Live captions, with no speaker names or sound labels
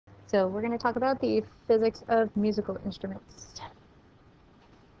So we're going to talk about the physics of musical instruments.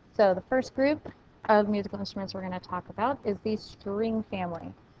 So the first group of musical instruments we're going to talk about is the string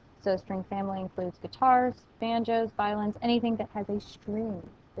family. So string family includes guitars, banjos, violins, anything that has a string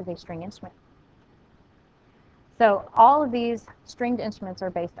is a string instrument. So all of these stringed instruments are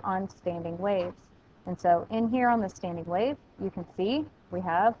based on standing waves. And so in here on the standing wave, you can see we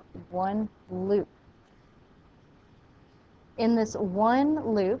have one loop. In this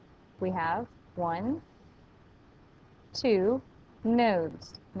one loop, we have 1, 2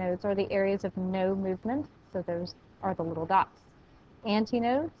 nodes. Nodes are the areas of no movement, so those are the little dots.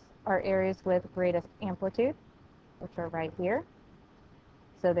 Antinodes are areas with greatest amplitude, which are right here.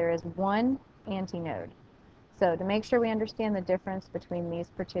 So there is one antinode. So to make sure we understand the difference between these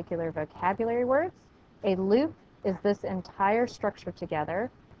particular vocabulary words, a loop is this entire structure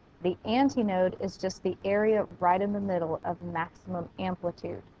together. The antinode is just the area right in the middle of maximum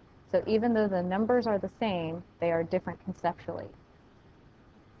amplitude. So even though the numbers are the same, they are different conceptually.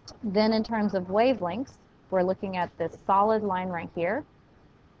 Then in terms of wavelengths, we're looking at this solid line right here.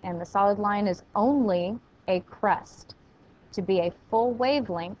 And the solid line is only a crest. To be a full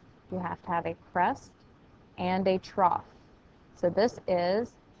wavelength, you have to have a crest and a trough. So this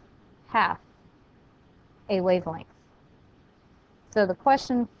is half a wavelength. So the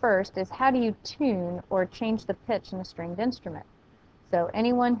question first is, how do you tune or change the pitch in a stringed instrument? So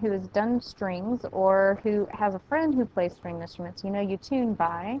anyone who has done strings or who has a friend who plays stringed instruments, you know you tune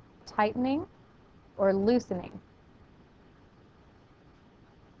by tightening or loosening.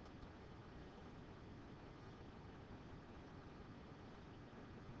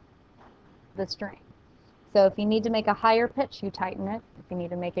 The string. So if you need to make a higher pitch, you tighten it. If you need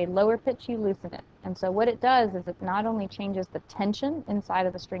to make a lower pitch, you loosen it. And so what it does is it not only changes the tension inside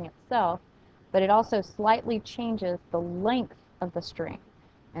of the string itself, but it also slightly changes the length of the string.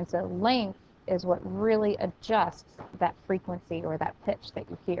 And so length is what really adjusts that frequency or that pitch that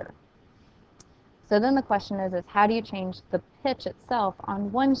you hear. So then the question is how do you change the pitch itself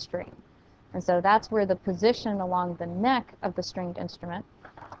on one string? And so that's where the position along the neck of the stringed instrument.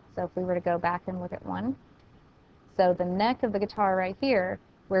 So if we were to go back and look at one. So the neck of the guitar right here,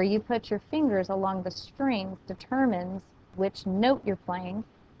 where you put your fingers along the strings, determines which note you're playing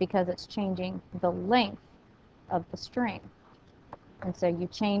because it's changing the length of the string. And so you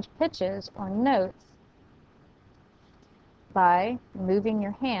change pitches or notes by moving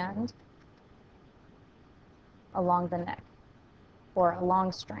your hand along the neck or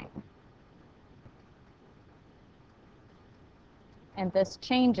along string. And this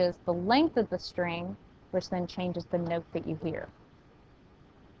changes the length of the string, which then changes the note that you hear.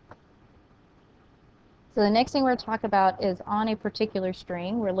 So the next thing we're going to talk about is on a particular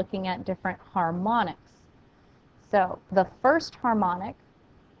string, we're looking at different harmonics. So the first harmonic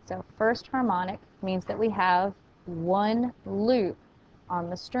means that we have one loop on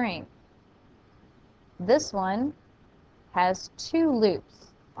the string. This one has 2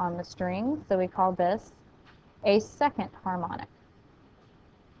 loops on the string, so we call this a second harmonic.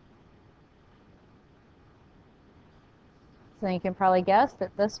 So you can probably guess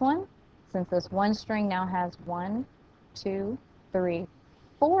that this one, since this one string now has 1, 2, 3,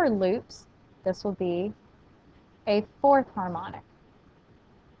 4 loops, this will be a fourth harmonic.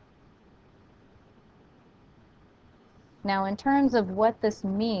 Now in terms of what this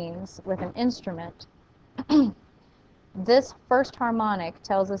means with an instrument, this first harmonic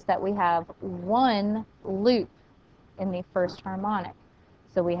tells us that we have one loop in the first harmonic.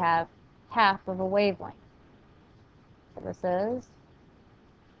 So we have half of a wavelength. So this is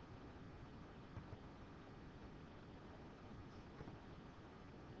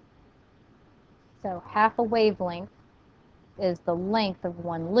half a wavelength is the length of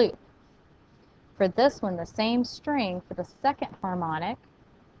one loop. For this one, the same string for the second harmonic,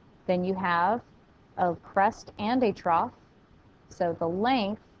 then you have a crest and a trough. So the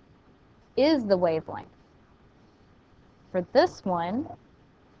length is the wavelength. For this one,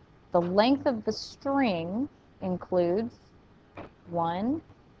 the length of the string includes 1,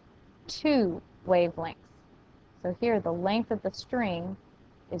 2 wavelengths. So here the length of the string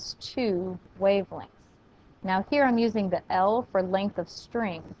is 2 wavelengths. Now here I'm using the L for length of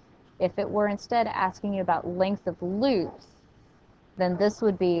string. If it were instead asking you about length of loops, then this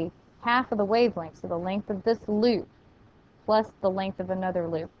would be half of the wavelength. So the length of this loop plus the length of another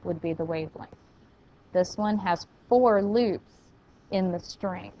loop would be the wavelength. This one has 4 loops in the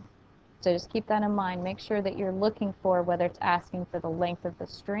string. So just keep that in mind. Make sure that you're looking for whether it's asking for the length of the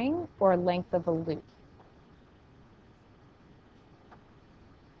string or length of a loop.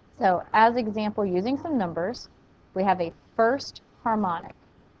 So as example, using some numbers, we have a first harmonic.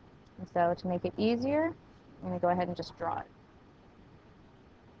 And so to make it easier, I'm going to go ahead and just draw it.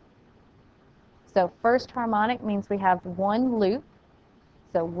 So first harmonic means we have one loop.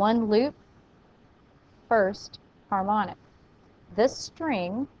 So one loop, first harmonic. This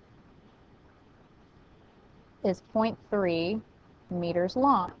string is 0.3 meters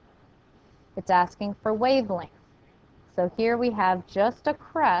long. It's asking for wavelength. So here we have just a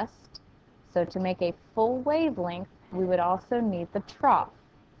crest. So to make a full wavelength, we would also need the trough.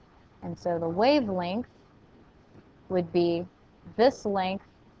 And so the wavelength would be this length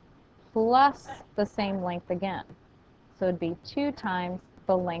plus the same length again. So it would be 2 times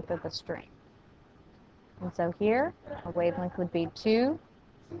the length of the string. And so here, a wavelength would be 2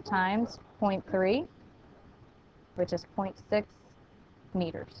 times 0.3, which is 0.6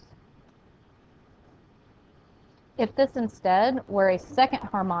 meters. If this instead were a second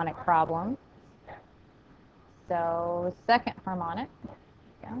harmonic problem, so second harmonic,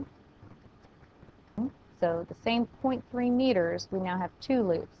 yeah. So the same 0.3 meters, we now have 2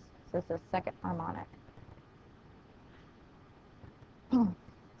 loops. So this is second harmonic.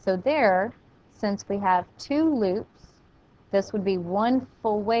 So there, since we have 2 loops, this would be 1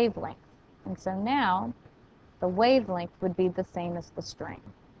 full wavelength. And so now, the wavelength would be the same as the string.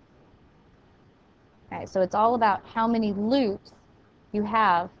 Okay, so it's all about how many loops you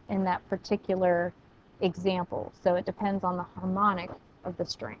have in that particular example. So it depends on the harmonic of the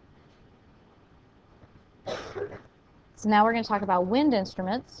string. So now we're going to talk about wind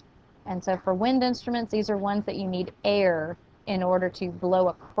instruments. And so for wind instruments, these are ones that you need air in order to blow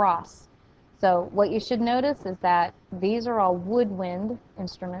across. So what you should notice is that these are all woodwind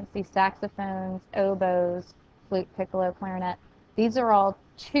instruments, these saxophones, oboes, flute, piccolo, clarinet. These are all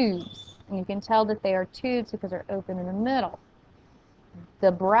tubes. And you can tell that they are tubes because they're open in the middle.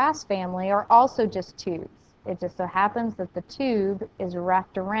 The brass family are also just tubes. It just so happens that the tube is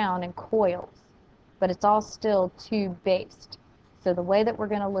wrapped around in coils, but it's all still tube-based. So the way that we're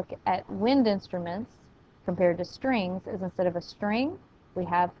going to look at wind instruments compared to strings is instead of a string, we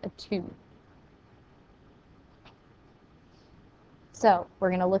have a tube. So we're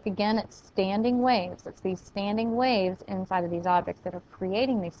going to look again at standing waves. It's these standing waves inside of these objects that are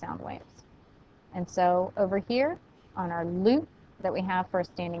creating these sound waves. And so over here on our loop that we have for a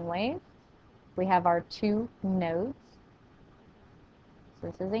standing wave, we have our 2 nodes. So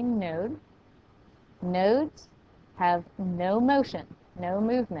this is a node. Nodes have no motion, no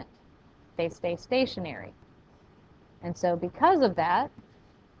movement. They stay stationary. And so because of that,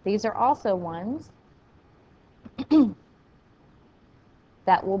 these are also ones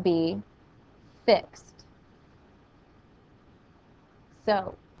that will be fixed.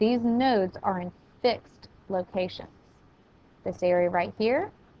 So these nodes are in fixed locations. This area right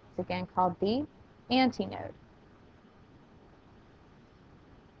here is again called the antinode.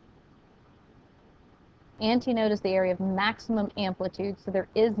 Antinode is the area of maximum amplitude, so there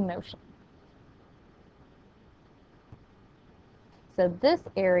is motion. So this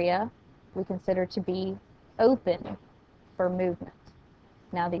area we consider to be open for movement.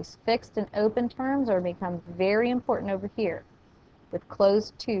 Now these fixed and open terms are become very important over here with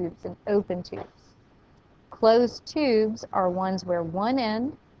closed tubes and open tubes. Closed tubes are ones where one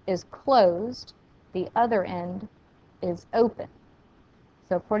end is closed, the other end is open.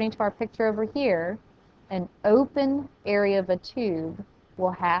 So according to our picture over here, an open area of a tube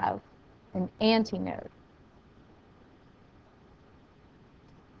will have an antinode.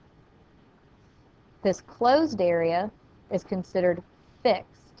 This closed area is considered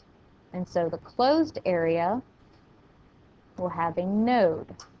fixed, and so the closed area will have a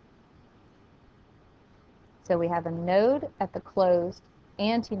node. So we have a node at the closed,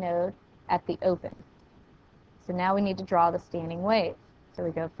 antinode at the open. So now we need to draw the standing wave. So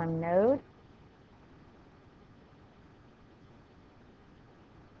we go from node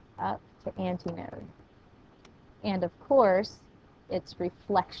up to antinode. And of course, it's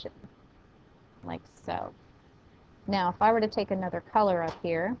reflection, like so. Now, if I were to take another color up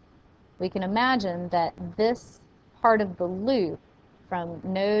here, we can imagine that this part of the loop from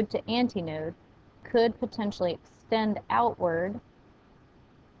node to antinode could potentially extend outward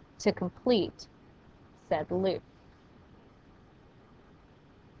to complete said loop.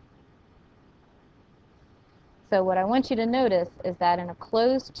 So what I want you to notice is that in a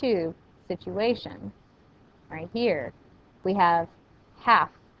closed tube situation, right here, we have half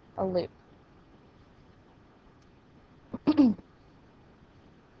a loop.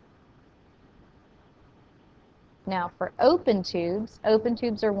 Now for open tubes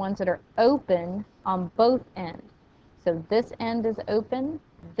are ones that are open on both ends. So this end is open,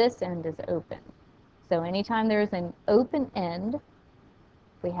 this end is open. So anytime there is an open end,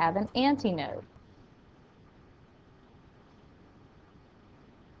 we have an antinode.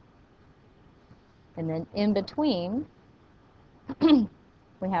 And then in between,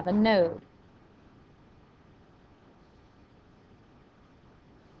 we have a node.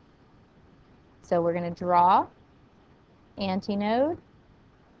 So we're going to draw antinode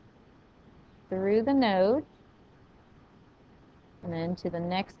through the node and then to the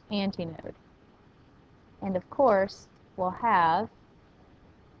next antinode. And of course, we'll have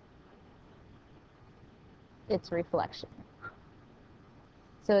its reflection.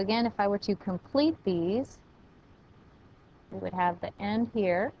 So again, if I were to complete these, we would have the end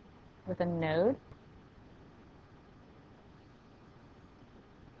here with a node.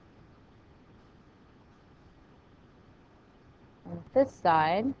 And this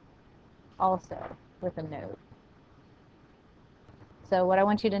side also with a node. So what I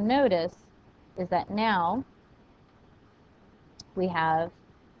want you to notice is that now we have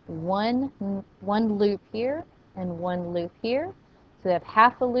one loop here and one loop here. So we have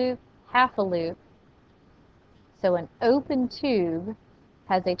half a loop, half a loop. So an open tube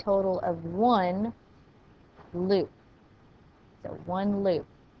has a total of one loop. So one loop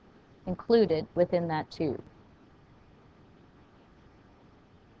included within that tube.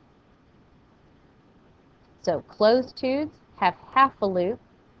 So closed tubes have half a loop.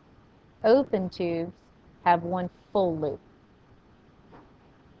 Open tubes have one full loop.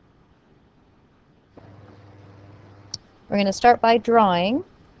 We're going to start by drawing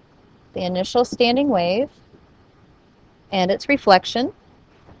the initial standing wave and its reflection.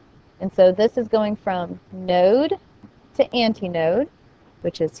 And so this is going from node to antinode,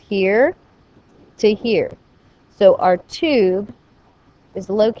 which is here to here. So our tube is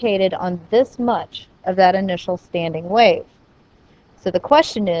located on this much of that initial standing wave. So the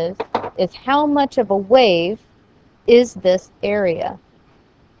question is how much of a wave is this area?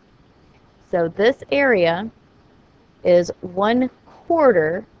 So this area is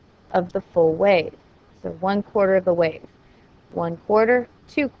 1/4 of the full wave. So 1/4 of the wave. 1/4,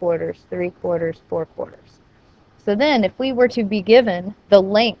 2/4, 3/4, 4/4. So then if we were to be given the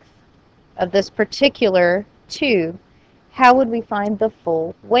length of this particular tube, how would we find the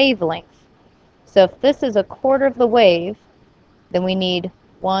full wavelength? So if this is 1/4 of the wave, then we need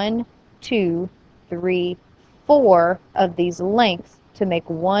 1, 2, 3, 4 of these lengths to make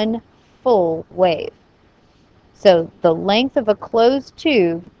one full wave. So the length of a closed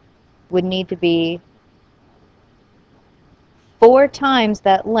tube would need to be 4 times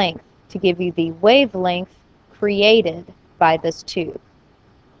that length to give you the wavelength created by this tube.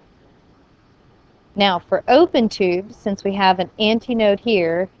 Now for open tubes, since we have an antinode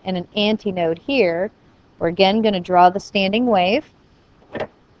here and an antinode here, we're again going to draw the standing wave.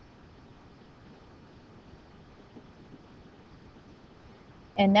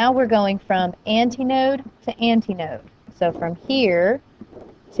 And now we're going from antinode to antinode. So from here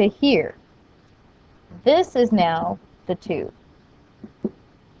to here. This is now the tube.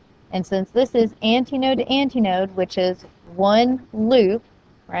 And since this is antinode to antinode, which is one loop,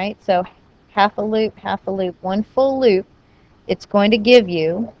 right? So half a loop, one full loop, it's going to give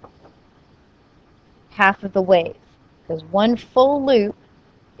you half of the wave. Because one full loop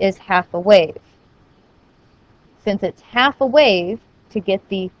is half a wave. Since it's half a wave, to get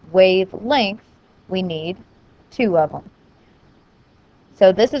the wavelength, we need 2 of them.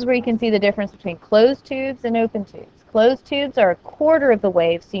 So this is where you can see the difference between closed tubes and open tubes. Closed tubes are 1/4 of the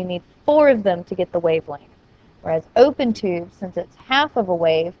wave, so you need 4 of them to get the wavelength. Whereas open tubes, since it's half of a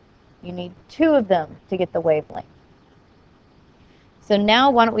wave, you need 2 of them to get the wavelength. So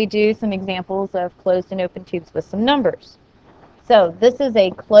now why don't we do some examples of closed and open tubes with some numbers. So this is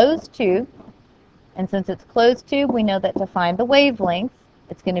a closed tube. And since it's closed tube, we know that to find the wavelength,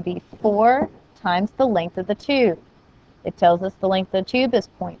 it's going to be 4 times the length of the tube. It tells us the length of the tube is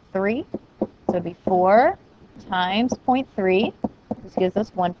 0.3. So it would be 4 times 0.3. This gives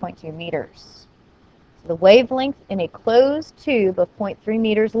us 1.2 meters. So the wavelength in a closed tube of 0.3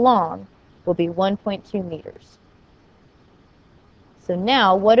 meters long will be 1.2 meters. So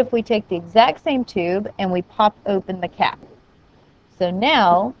now, what if we take the exact same tube and we pop open the cap? So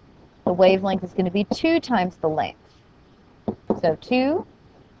now, the wavelength is going to be 2 times the length. So 2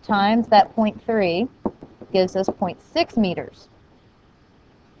 times that 0.3 gives us 0.6 meters.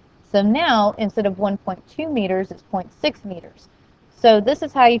 So now, instead of 1.2 meters, it's 0.6 meters. So this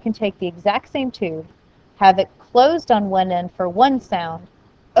is how you can take the exact same tube, have it closed on one end for one sound,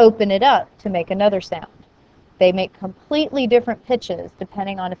 open it up to make another sound. They make completely different pitches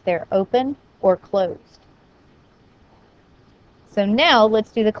depending on if they're open or closed. So now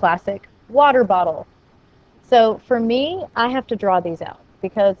let's do the classic water bottle. So for me, I have to draw these out.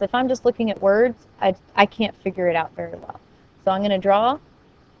 because if I'm just looking at words, I can't figure it out very well. So I'm going to draw,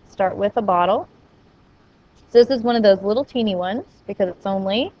 start with a bottle. So this is one of those little teeny ones because it's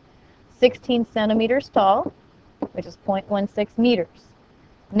only 16 centimeters tall, which is 0.16 meters.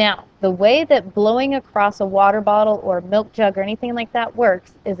 Now, the way that blowing across a water bottle or milk jug or anything like that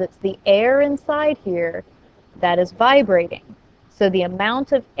works is it's the air inside here that is vibrating. So the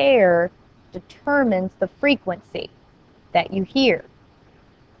amount of air determines the frequency that you hear.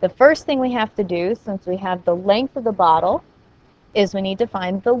 The first thing we have to do, since we have the length of the bottle, is we need to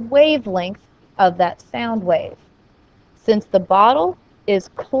find the wavelength of that sound wave. Since the bottle is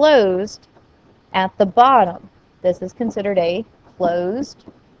closed at the bottom, this is considered a closed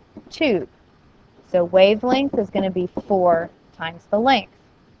tube. So wavelength is going to be 4 times the length.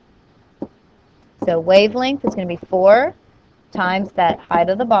 So wavelength is going to be 4 times that height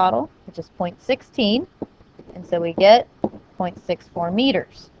of the bottle, which is 0.16, and so we get 0.64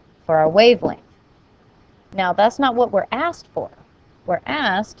 meters for our wavelength. Now that's not what we're asked for. We're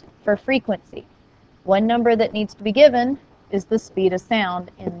asked for frequency. One number that needs to be given is the speed of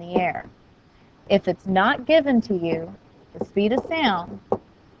sound in the air. If it's not given to you, the speed of sound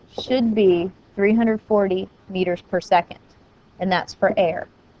should be 340 meters per second, and that's for air.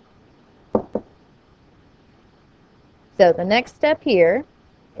 So the next step here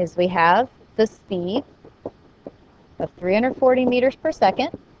is we have the speed of 340 meters per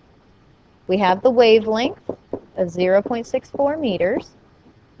second. We have the wavelength of 0.64 meters,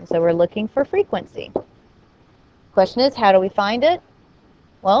 and so we're looking for frequency. Question is, how do we find it?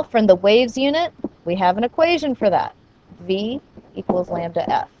 Well, from the waves unit, we have an equation for that. V equals lambda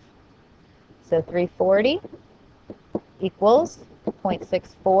F. So 340 equals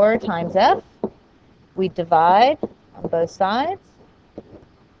 0.64 times F. We divide on both sides.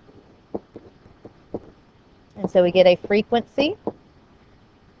 And so we get a frequency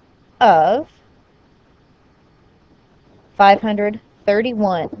of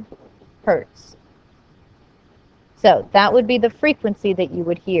 531 hertz. So that would be the frequency that you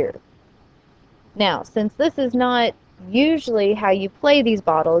would hear. Now, since this is not usually how you play these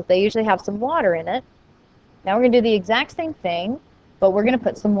bottles, they usually have some water in it. Now we're going to do the exact same thing, but we're going to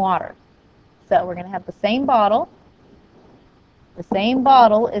put some water. So we're going to have the same bottle. The same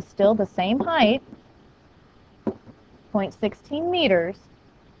bottle is still the same height, 0.16 meters,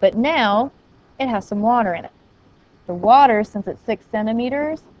 but now it has some water in it. The water, since it's 6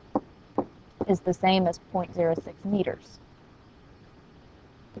 centimeters, is the same as 0.06 meters.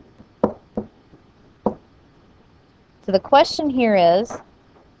 So the question here is,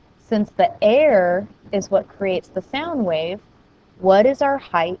 since the air is what creates the sound wave, what is our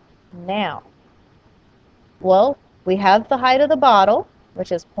height now? Well, we have the height of the bottle,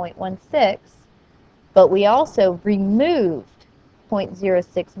 which is 0.16, but we also removed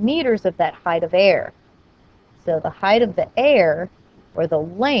 0.06 meters of that height of air. So the height of the air, or the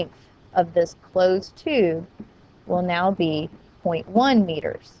length of this closed tube, will now be 0.1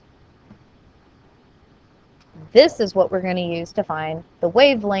 meters. This is what we're going to use to find the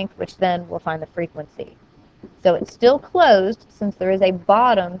wavelength, which then will find the frequency. So it's still closed since there is a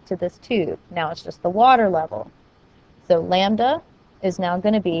bottom to this tube. Now it's just the water level. So lambda is now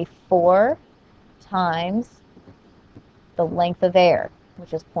going to be 4 times the length of air,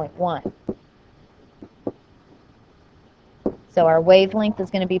 which is 0.1. So our wavelength is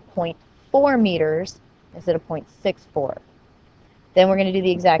going to be 0.4 meters instead of 0.64. Then we're going to do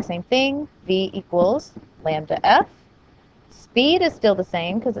the exact same thing. V equals lambda F. Speed is still the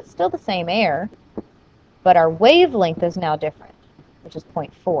same because it's still the same air, but our wavelength is now different, which is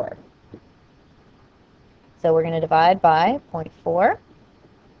 0.4. So we're going to divide by 0.4.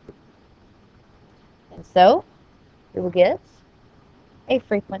 And so we will get a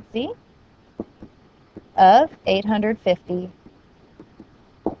frequency of 850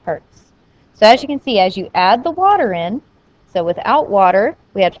 hertz. So as you can see, as you add the water in, so without water,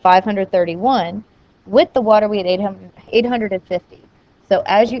 we had 531. With the water, we had 850. So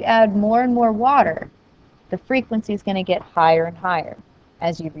as you add more and more water, the frequency is going to get higher and higher.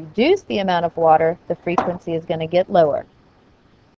 As you reduce the amount of water, the frequency is going to get lower.